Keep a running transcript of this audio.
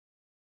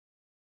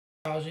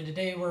Histology.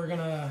 Today we're going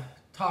to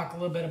talk a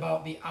little bit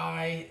about the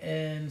eye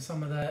and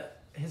some of the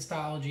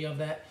histology of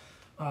that.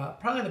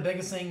 Probably the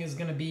biggest thing is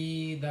going to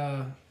be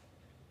the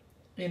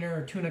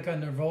inner tunica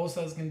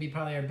nervosa is going to be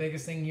probably our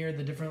biggest thing here,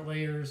 the different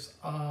layers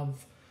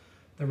of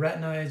the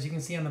retina. As you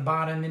can see on the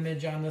bottom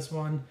image on this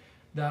one,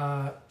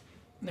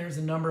 there's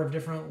a number of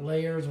different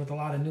layers with a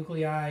lot of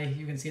nuclei.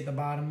 You can see at the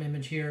bottom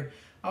image here.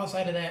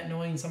 Outside of that,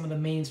 knowing some of the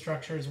main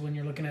structures when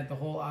you're looking at the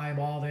whole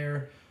eyeball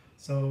there.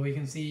 So we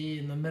can see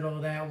in the middle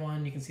of that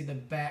one, you can see the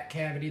back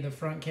cavity, the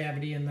front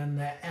cavity, and then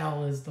the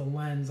L is the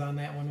lens on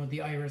that one with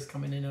the iris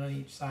coming in on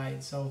each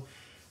side. So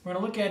we're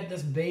going to look at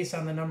this based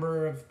on the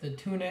number of the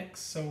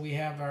tunics. So we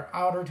have our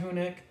outer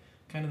tunic,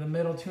 kind of the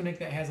middle tunic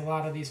that has a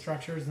lot of these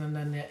structures, and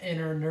then the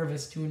inner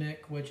nervous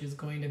tunic, which is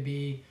going to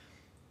be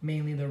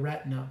mainly the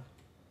retina.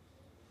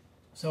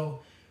 So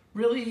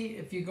really,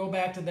 if you go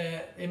back to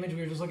that image we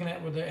were just looking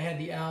at where it had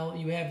the L,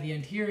 you have the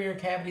anterior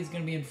cavity is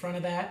going to be in front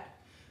of that.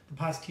 The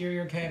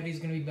posterior cavity is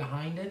going to be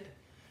behind it.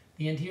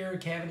 The anterior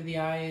cavity of the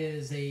eye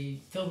is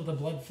filled with a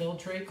blood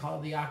filtrate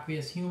called the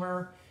aqueous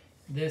humor.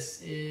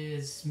 This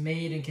is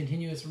made and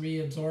continuously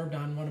reabsorbed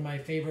on one of my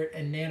favorite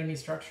anatomy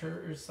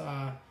structures,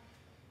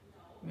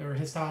 or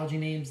histology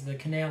names. The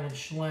canal of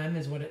Schlemm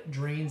is what it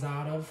drains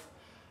out of.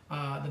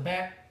 The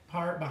back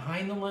part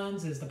behind the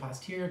lens is the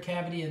posterior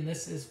cavity, and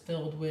this is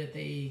filled with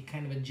a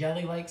kind of a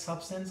jelly-like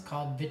substance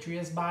called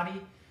vitreous body.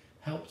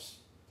 Helps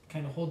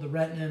kind of hold the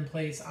retina in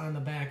place on the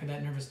back of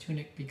that nervous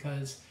tunic,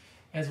 because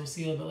as we'll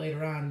see a little bit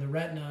later on, the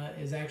retina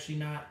is actually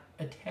not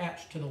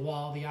attached to the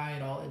wall of the eye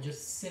at all. It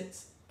just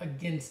sits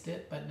against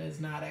it, but is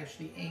not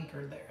actually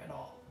anchored there at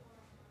all.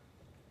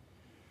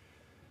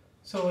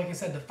 So like I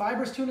said, the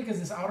fibrous tunic is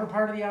this outer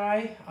part of the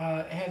eye.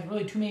 It has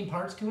really two main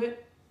parts to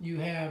it. You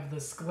have the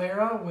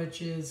sclera,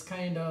 which is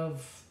kind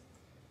of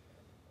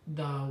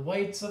the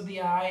whites of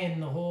the eye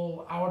and the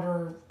whole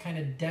outer kind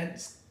of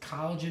dense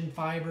collagen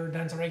fiber,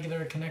 dense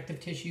irregular connective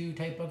tissue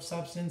type of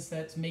substance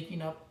that's making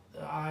up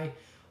the eye.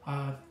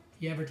 If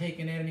you ever take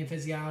anatomy and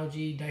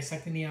physiology,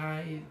 dissecting the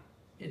eye,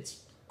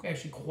 it's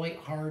actually quite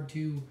hard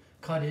to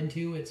cut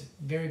into. It's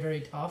very,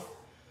 very tough.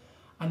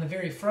 On the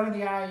very front of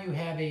the eye, you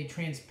have a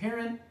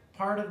transparent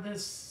part of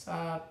this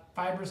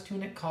fibrous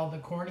tunic called the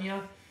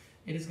cornea.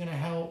 It is going to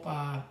help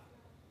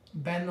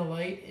bend the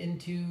light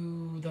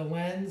into the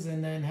lens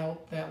and then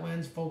help that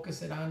lens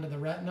focus it onto the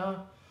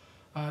retina.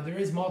 There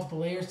is multiple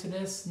layers to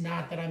this.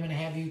 Not that I'm going to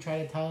have you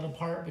try to tell it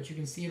apart, but you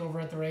can see it over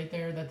at the right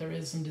there that there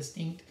is some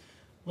distinct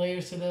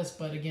layers to this,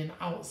 but again,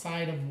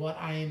 outside of what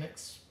I am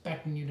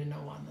expecting you to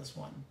know on this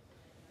one.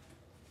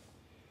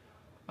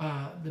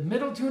 The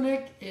middle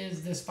tunic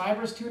is this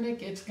fibrous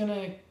tunic. It's going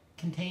to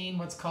contain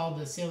what's called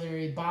the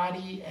ciliary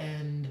body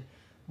and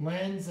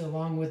lens,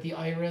 along with the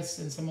iris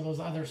and some of those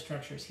other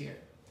structures here.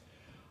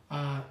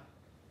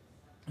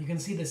 You can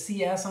see the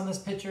CS on this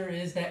picture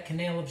is that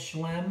canal of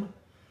Schlemm.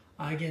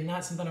 Again,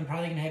 not something I'm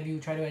probably going to have you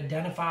try to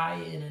identify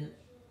in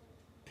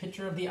a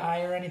picture of the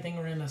eye or anything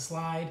or in a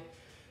slide,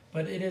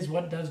 but it is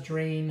what does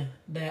drain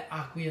that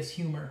aqueous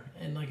humor.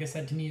 And like I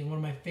said, to me, one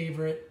of my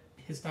favorite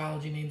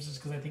histology names just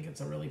because I think it's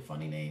a really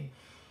funny name.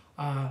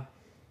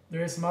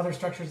 There is some other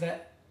structures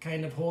that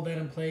kind of hold that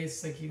in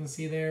place, like you can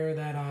see there,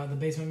 that the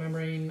basement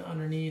membrane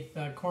underneath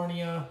the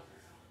cornea.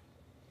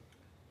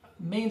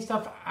 Main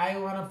stuff I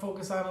want to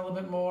focus on a little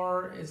bit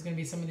more is going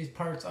to be some of these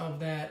parts of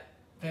that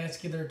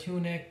vascular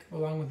tunic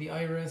along with the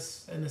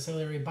iris and the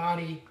ciliary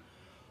body.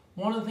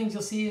 One of the things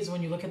you'll see is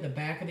when you look at the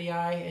back of the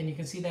eye and you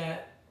can see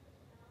that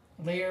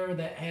layer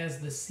that has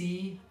the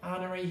C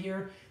on it right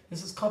here.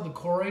 This is called the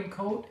choroid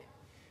coat.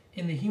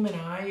 In the human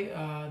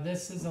eye,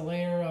 this is a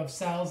layer of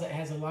cells that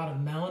has a lot of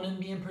melanin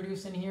being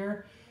produced in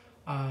here.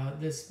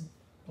 This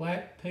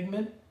black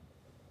pigment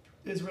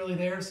is really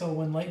there, so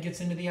when light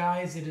gets into the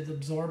eyes, it is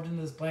absorbed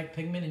into this black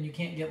pigment, and you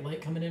can't get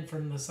light coming in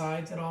from the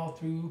sides at all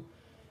through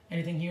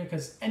anything here,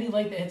 because any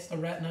light that hits the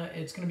retina,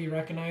 it's going to be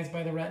recognized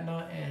by the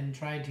retina and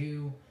try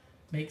to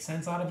make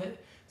sense out of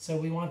it. So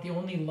we want the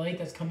only light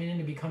that's coming in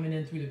to be coming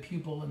in through the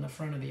pupil in the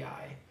front of the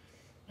eye.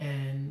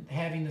 And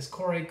having this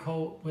choroid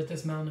coat with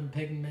this melanin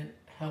pigment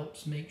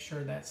helps make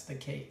sure that's the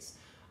case.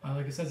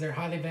 Like it says, they're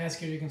highly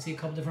vascular. You can see a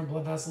couple different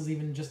blood vessels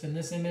even just in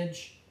this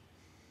image.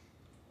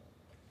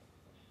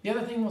 The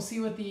other thing we'll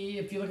see with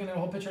if you're looking at a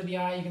whole picture of the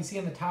eye, you can see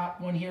on the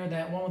top one here,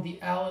 that one with the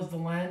L is the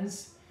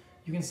lens.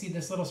 You can see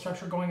this little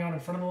structure going out in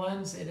front of the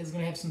lens. It is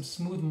going to have some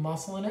smooth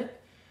muscle in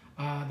it.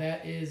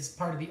 That is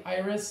part of the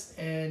iris,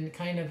 and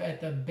kind of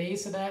at the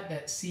base of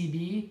that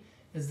CB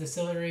is the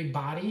ciliary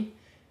body.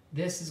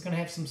 This is going to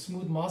have some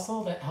smooth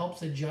muscle that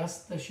helps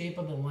adjust the shape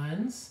of the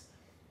lens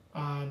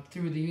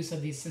through the use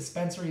of these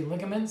suspensory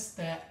ligaments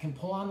that can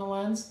pull on the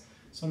lens.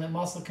 So when that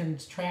muscle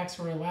contracts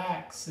or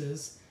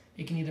relaxes,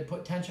 it can either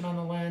put tension on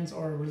the lens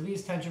or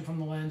release tension from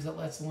the lens that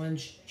lets the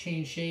lens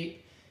change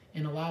shape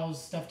and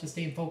allows stuff to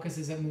stay in focus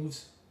as it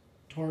moves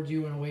towards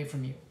you and away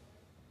from you.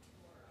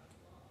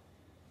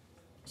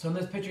 So in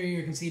this picture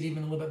you can see it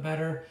even a little bit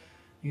better.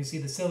 You can see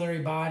the ciliary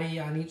body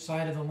on each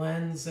side of the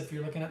lens if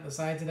you're looking at the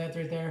sides of that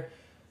right there.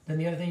 Then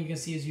the other thing you can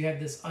see is you have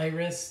this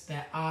iris,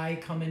 that eye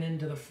coming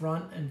into the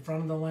front, in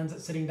front of the lens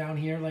that's sitting down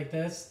here like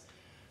this.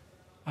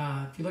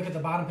 If you look at the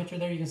bottom picture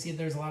there, you can see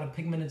there's a lot of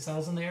pigmented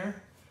cells in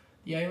there.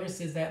 The iris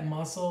is that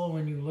muscle.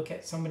 When you look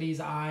at somebody's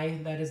eye,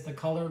 that is the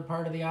colored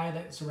part of the eye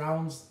that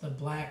surrounds the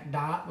black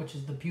dot, which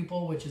is the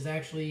pupil, which is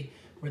actually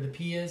where the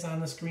P is on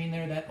the screen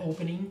there, that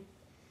opening.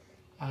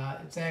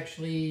 It's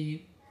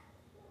actually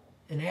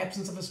an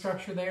absence of a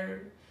structure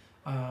there.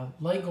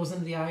 Light goes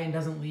into the eye and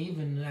doesn't leave,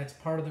 and that's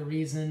part of the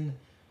reason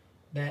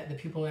that the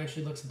pupil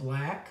actually looks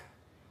black.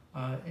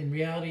 In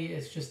reality,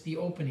 it's just the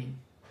opening.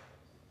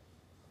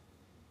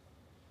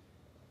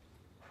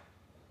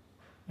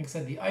 Like I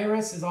said, the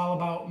iris is all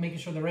about making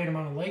sure the right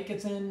amount of light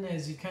gets in.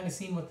 As you've kind of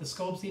seen with the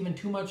scopes, even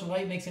too much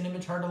light makes an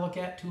image hard to look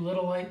at. Too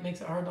little light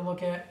makes it hard to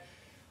look at.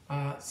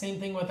 Same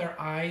thing with our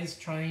eyes,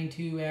 trying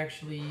to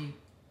actually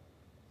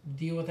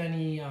deal with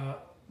any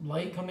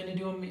light coming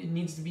into them. It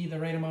needs to be the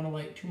right amount of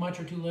light. Too much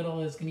or too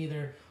little is going to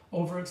either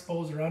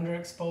overexpose or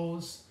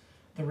underexpose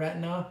the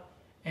retina,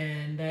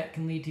 and that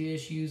can lead to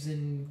issues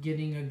in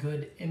getting a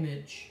good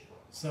image.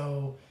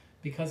 So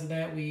because of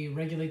that, we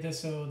regulate this.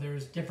 So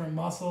there's different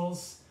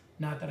muscles.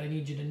 Not that I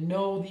need you to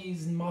know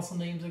these muscle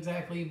names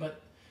exactly,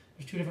 but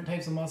there's two different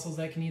types of muscles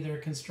that can either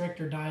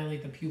constrict or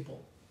dilate the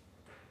pupil.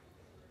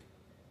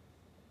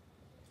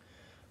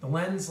 The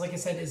lens, like I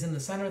said, is in the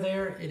center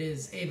there. It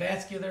is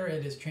avascular.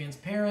 It is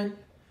transparent.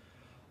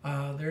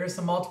 There is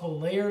some multiple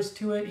layers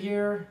to it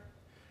here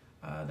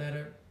that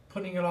are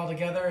putting it all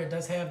together. It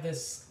does have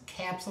this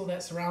capsule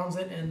that surrounds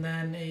it, and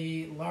then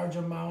a large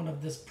amount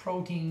of this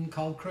protein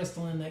called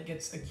crystalline that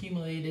gets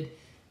accumulated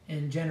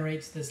and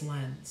generates this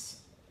lens.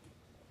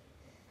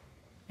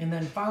 And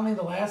then finally,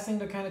 the last thing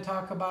to kind of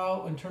talk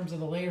about in terms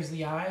of the layers of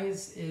the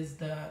eyes is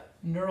the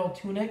neural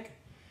tunic.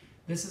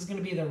 This is going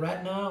to be the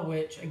retina,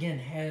 which again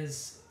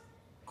has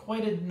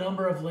quite a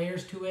number of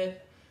layers to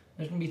it.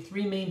 There's going to be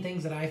three main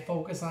things that I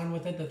focus on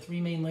with it, the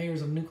three main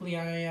layers of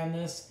nuclei on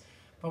this.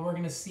 But we're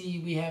going to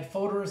see we have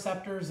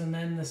photoreceptors and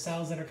then the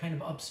cells that are kind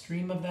of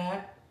upstream of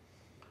that.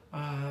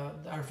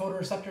 Our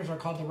photoreceptors are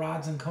called the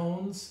rods and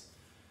cones.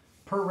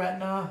 Per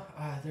retina,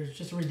 there's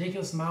just a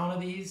ridiculous amount of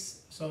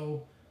these.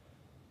 So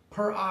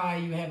per eye,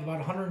 you have about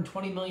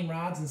 120 million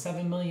rods and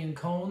 7 million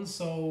cones.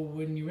 So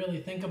when you really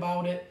think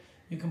about it,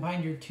 you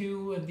combine your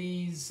two of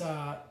these,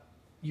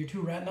 your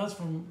two retinas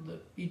from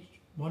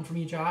one from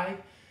each eye,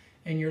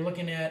 and you're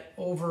looking at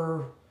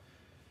over,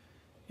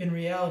 in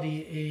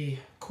reality,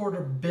 a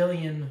 250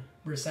 million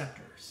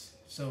receptors.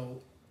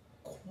 So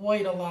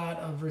quite a lot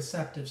of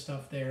receptive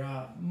stuff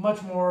there,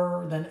 much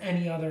more than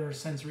any other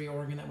sensory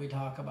organ that we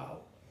talk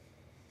about.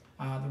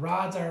 The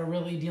rods are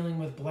really dealing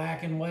with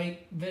black and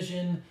white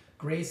vision,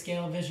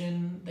 grayscale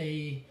vision.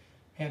 They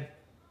have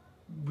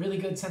really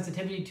good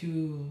sensitivity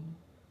to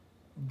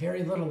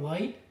very little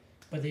light,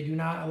 but they do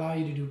not allow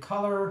you to do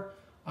color,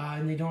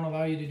 and they don't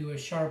allow you to do a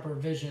sharper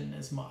vision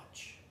as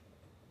much.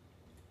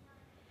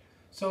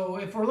 So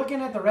if we're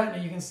looking at the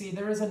retina, you can see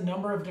there is a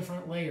number of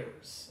different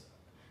layers.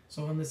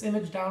 So in this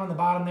image down on the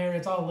bottom there,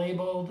 it's all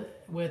labeled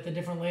with the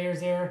different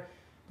layers there.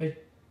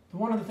 But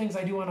one of the things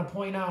I do want to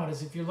point out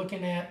is if you're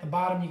looking at the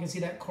bottom, you can see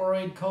that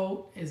choroid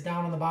coat is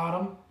down on the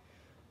bottom.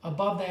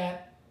 Above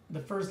that, the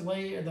first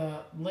layer,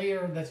 the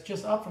layer that's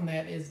just up from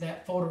that is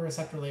that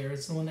photoreceptor layer.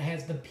 It's the one that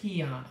has the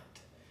P on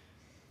it.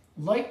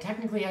 Light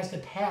technically has to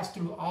pass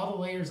through all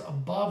the layers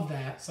above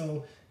that.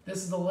 So this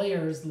is the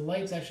layers. The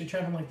light's actually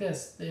traveling like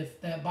this. If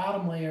that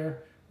bottom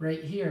layer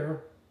right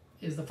here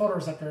is the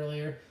photoreceptor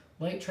layer,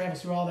 light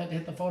travels through all that to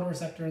hit the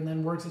photoreceptor and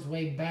then works its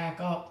way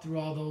back up through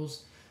all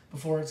those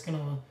before it's going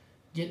to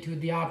get to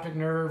the optic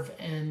nerve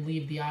and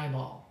leave the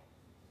eyeball.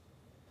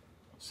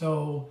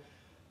 So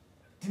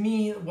to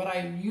me, what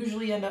I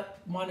usually end up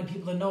wanting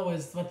people to know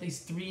is what these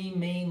three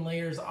main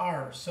layers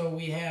are. So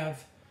we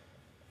have,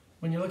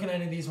 when you're looking at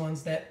any of these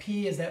ones, that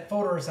P is that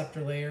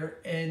photoreceptor layer,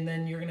 and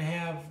then you're going to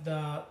have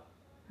the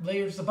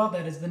layers above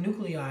that is the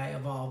nuclei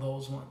of all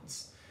those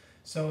ones.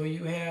 So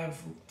you have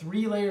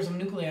three layers of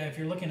nuclei if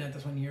you're looking at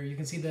this one here. You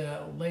can see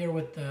the layer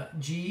with the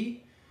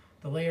G,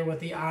 the layer with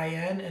the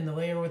IN, and the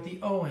layer with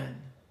the ON.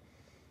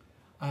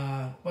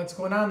 What's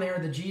going on there,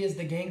 the G is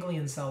the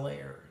ganglion cell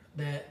layer.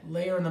 That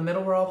layer in the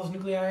middle where all those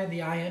nuclei, the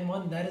IN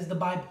one, that is the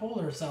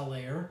bipolar cell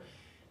layer.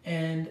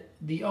 And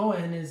the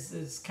ON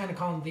is kind of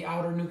called the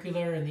outer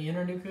nuclear and the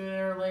inner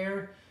nuclear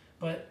layer.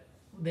 But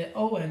the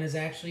ON is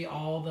actually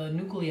all the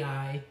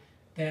nuclei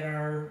that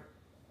are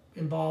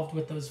involved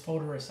with those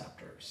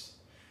photoreceptors.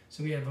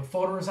 So we have a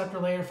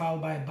photoreceptor layer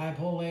followed by a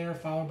bipolar layer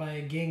followed by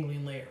a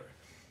ganglion layer.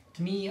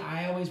 To me,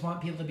 I always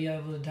want people to be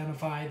able to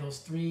identify those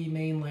three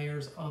main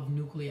layers of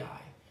nuclei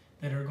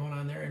that are going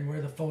on there and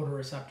where the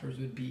photoreceptors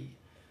would be.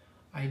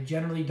 I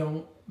generally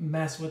don't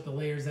mess with the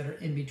layers that are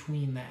in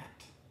between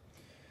that.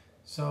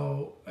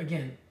 So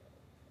again,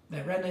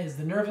 that retina is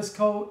the nervous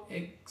coat.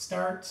 It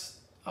starts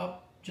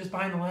up just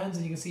behind the lens,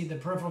 and you can see the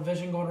peripheral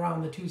vision going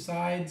around the two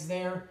sides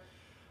there.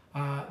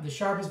 The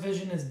sharpest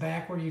vision is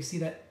back where you see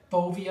that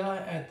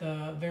fovea at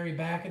the very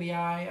back of the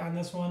eye on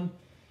this one.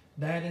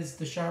 That is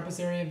the sharpest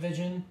area of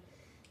vision.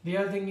 The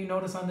other thing you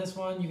notice on this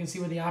one, you can see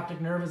where the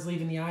optic nerve is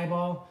leaving the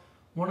eyeball.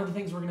 One of the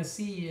things we're going to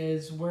see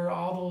is where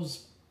all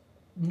those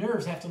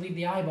nerves have to leave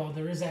the eyeball,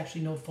 there is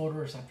actually no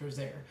photoreceptors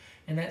there.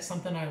 And that's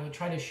something I would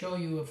try to show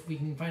you if we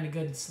can find a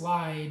good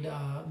slide,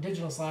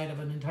 digital slide of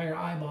an entire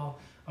eyeball.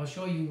 I'll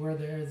show you where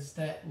there's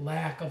that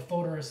lack of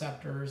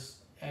photoreceptors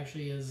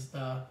actually is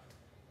the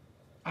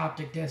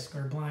optic disc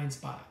or blind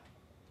spot.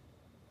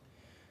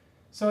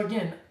 So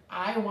again,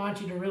 I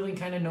want you to really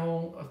kind of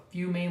know a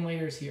few main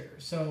layers here.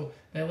 So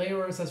that layer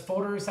where it says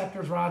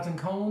photoreceptors, rods, and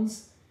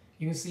cones,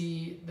 you can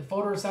see the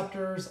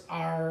photoreceptors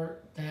are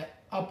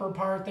that upper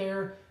part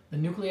there. The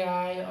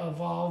nuclei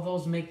of all of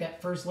those make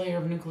that first layer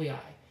of nuclei.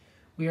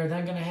 We are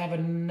then going to have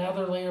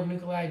another layer of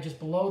nuclei just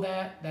below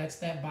that. That's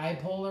that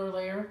bipolar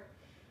layer.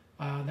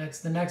 That's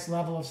the next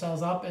level of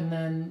cells up. And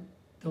then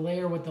the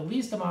layer with the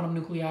least amount of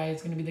nuclei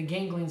is going to be the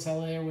ganglion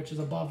cell layer, which is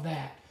above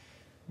that.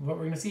 What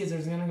we're going to see is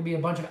there's going to be a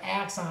bunch of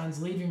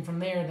axons leaving from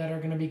there that are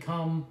going to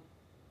become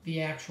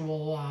the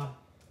actual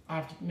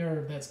optic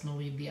nerve that's going to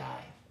leave the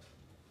eye.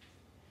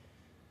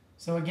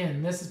 So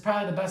again, this is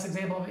probably the best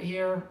example of it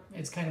here.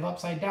 It's kind of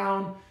upside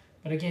down,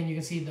 but again, you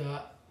can see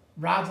the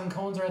rods and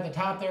cones are at the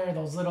top there.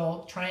 Those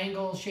little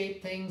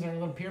triangle-shaped things or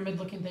little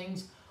pyramid-looking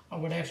things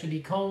would actually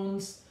be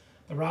cones.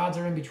 The rods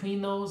are in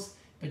between those,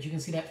 but you can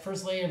see that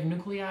first layer of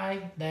nuclei,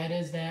 that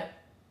is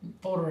that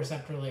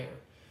photoreceptor layer.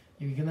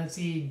 You can then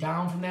see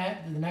down from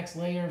that, the next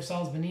layer of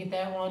cells beneath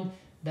that one,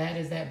 that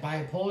is that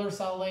bipolar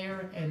cell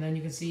layer, and then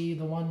you can see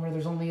the one where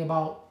there's only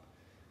about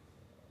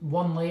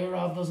one layer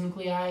of those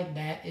nuclei,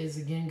 that is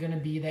again going to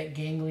be that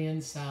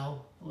ganglion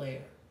cell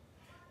layer.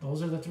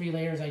 Those are the three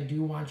layers I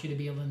do want you to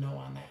be able to know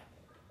on that.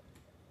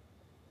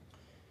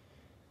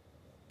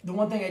 The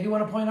one thing I do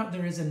want to point out,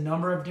 there is a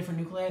number of different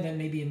nuclei that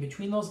may be in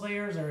between those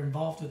layers or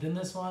involved within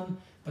this one.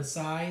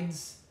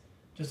 Besides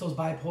just those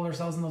bipolar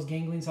cells and those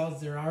ganglion cells,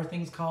 there are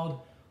things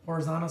called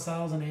horizontal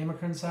cells and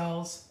amacrine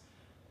cells.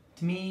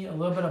 To me, a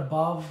little bit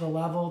above the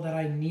level that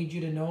I need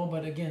you to know,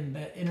 but again,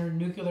 that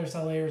internuclear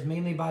cell layer is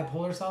mainly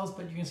bipolar cells,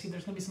 but you can see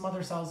there's going to be some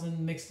other cells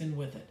mixed in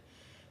with it.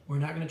 We're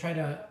not going to try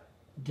to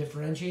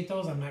differentiate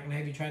those. I'm not going to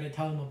have you try to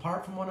tell them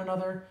apart from one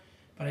another,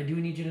 but I do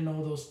need you to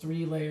know those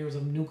three layers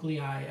of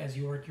nuclei as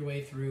you work your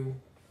way through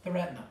the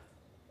retina.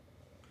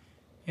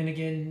 And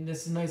again,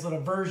 this is a nice little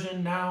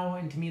version now,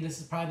 and to me this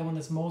is probably the one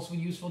that's most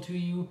useful to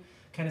you,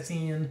 kind of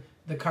seeing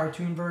the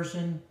cartoon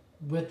version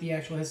with the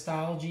actual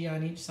histology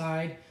on each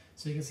side.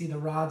 So you can see the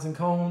rods and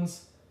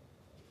cones,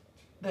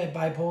 that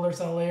bipolar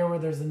cell layer where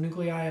there's the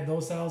nuclei of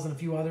those cells and a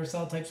few other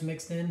cell types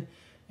mixed in.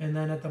 And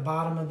then at the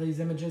bottom of these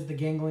images, the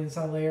ganglion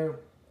cell layer,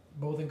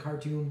 both in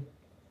cartoon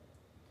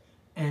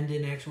and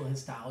in actual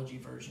histology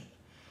version.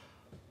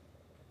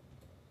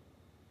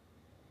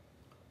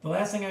 The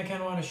last thing I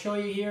kind of want to show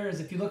you here is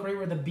if you look right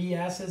where the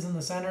BS is in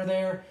the center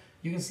there,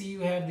 you can see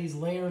you have these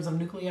layers of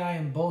nuclei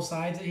on both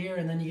sides of here,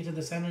 and then you get to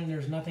the center and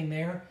there's nothing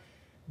there.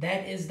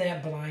 That is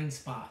that blind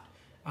spot.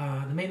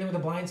 The main thing with the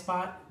blind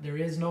spot, there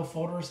is no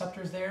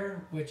photoreceptors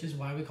there, which is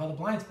why we call it a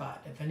blind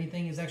spot. If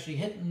anything is actually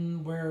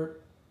hitting where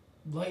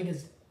light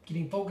is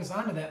getting focused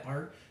onto that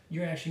part,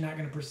 you're actually not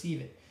going to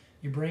perceive it.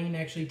 Your brain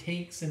actually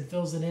takes and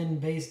fills it in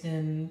based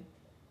in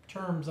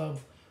terms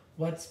of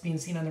what's being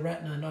seen on the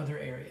retina in other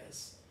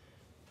areas.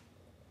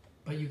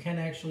 But you can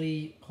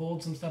actually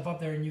hold some stuff up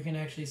there and you can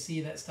actually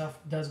see that stuff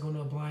does go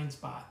into a blind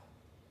spot.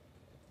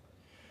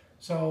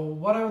 So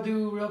what I'll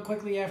do real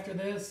quickly after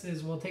this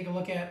is we'll take a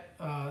look at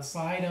a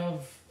slide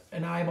of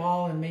an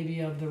eyeball and maybe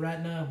of the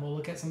retina. We'll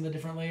look at some of the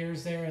different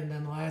layers there, and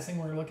then the last thing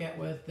we're going to look at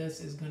with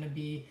this is going to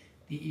be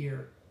the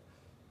ear.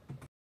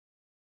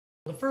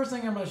 The first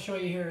thing I'm going to show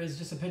you here is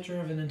just a picture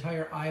of an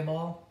entire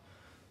eyeball.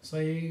 So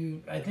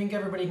I think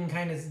everybody can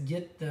kind of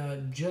get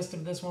the gist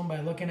of this one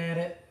by looking at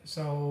it.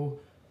 So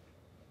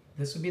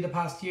this would be the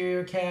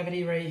posterior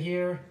cavity right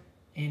here.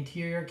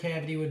 Anterior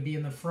cavity would be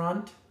in the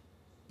front.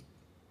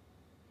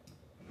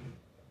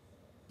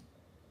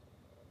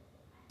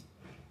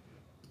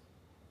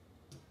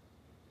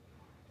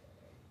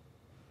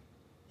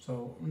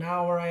 So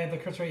now where I have the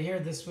cursor right here,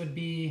 this would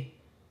be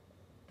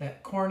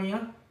that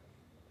cornea.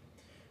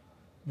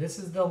 This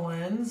is the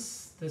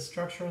lens, this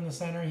structure in the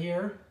center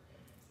here.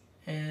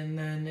 And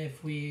then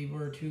if we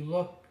were to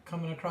look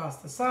coming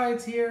across the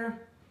sides here,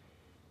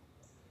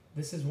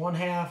 this is one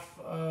half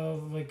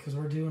of, like, because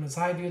we're doing a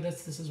side view of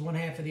this, this is one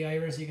half of the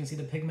iris. You can see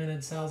the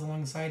pigmented cells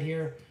along the side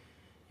here.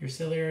 Your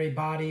ciliary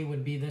body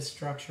would be this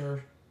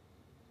structure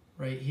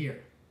right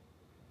here.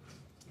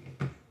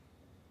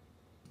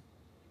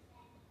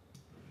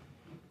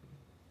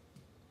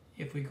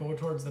 If we go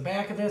towards the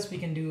back of this, we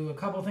can do a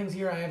couple things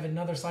here. I have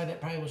another slide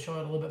that probably will show it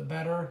a little bit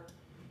better.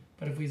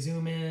 But if we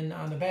zoom in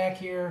on the back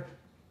here,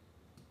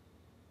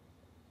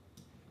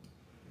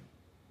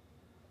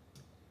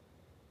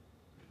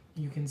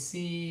 you can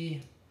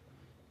see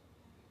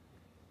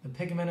the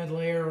pigmented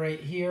layer right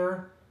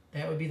here.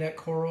 That would be that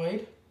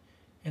choroid.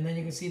 And then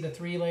you can see the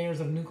three layers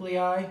of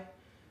nuclei.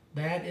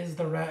 That is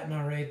the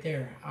retina right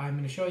there. I'm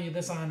going to show you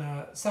this on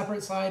a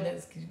separate slide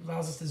that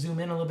allows us to zoom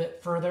in a little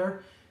bit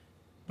further.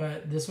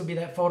 But this would be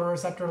that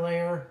photoreceptor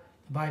layer.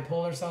 the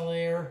bipolar cell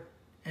layer,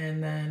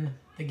 and then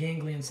the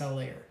ganglion cell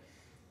layer.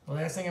 The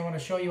last thing I want to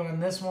show you on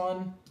this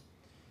one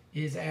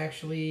is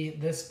actually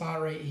this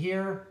spot right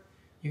here.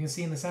 You can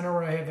see in the center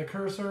where I have the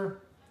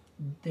cursor,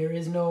 there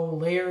is no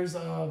layers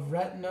of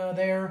retina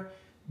there.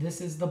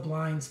 This is the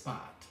blind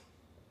spot.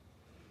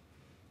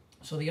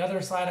 So the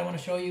other slide I want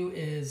to show you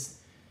is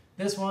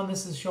this one.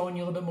 This is showing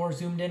you a little bit more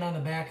zoomed in on the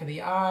back of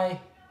the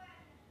eye.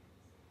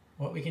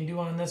 What we can do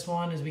on this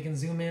one is we can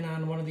zoom in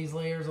on one of these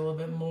layers a little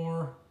bit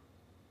more.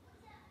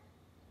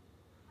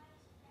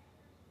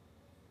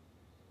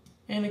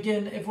 And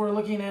again, if we're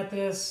looking at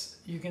this,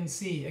 you can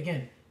see,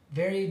 again,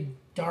 very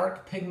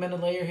dark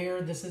pigmented layer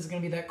here. This is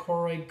going to be that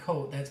choroid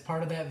coat. That's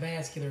part of that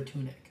vascular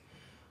tunic.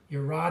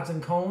 Your rods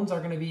and cones are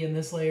going to be in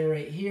this layer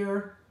right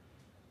here.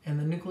 And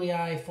the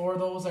nuclei for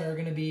those are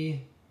going to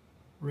be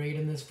right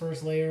in this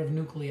first layer of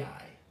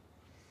nuclei.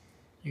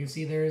 You can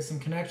see there is some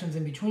connections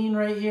in between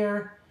right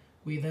here.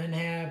 We then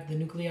have the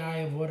nuclei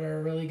of what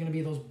are really going to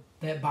be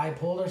that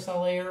bipolar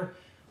cell layer.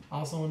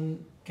 Also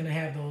going to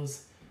have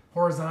those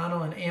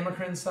horizontal and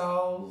amacrine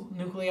cell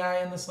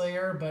nuclei in this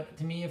layer. But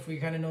to me, if we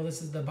kind of know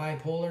this is the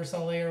bipolar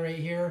cell layer right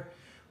here,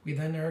 we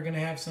then are going to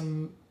have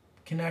some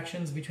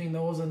connections between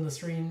those and the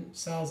stream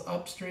cells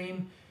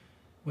upstream,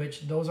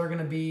 which those are going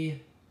to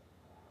be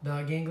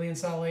the ganglion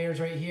cell layers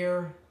right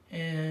here.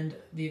 And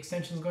the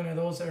extensions going to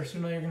those are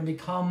sooner going to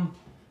become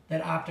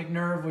that optic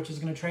nerve, which is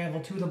going to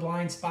travel to the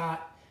blind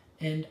spot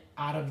and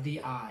out of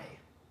the eye.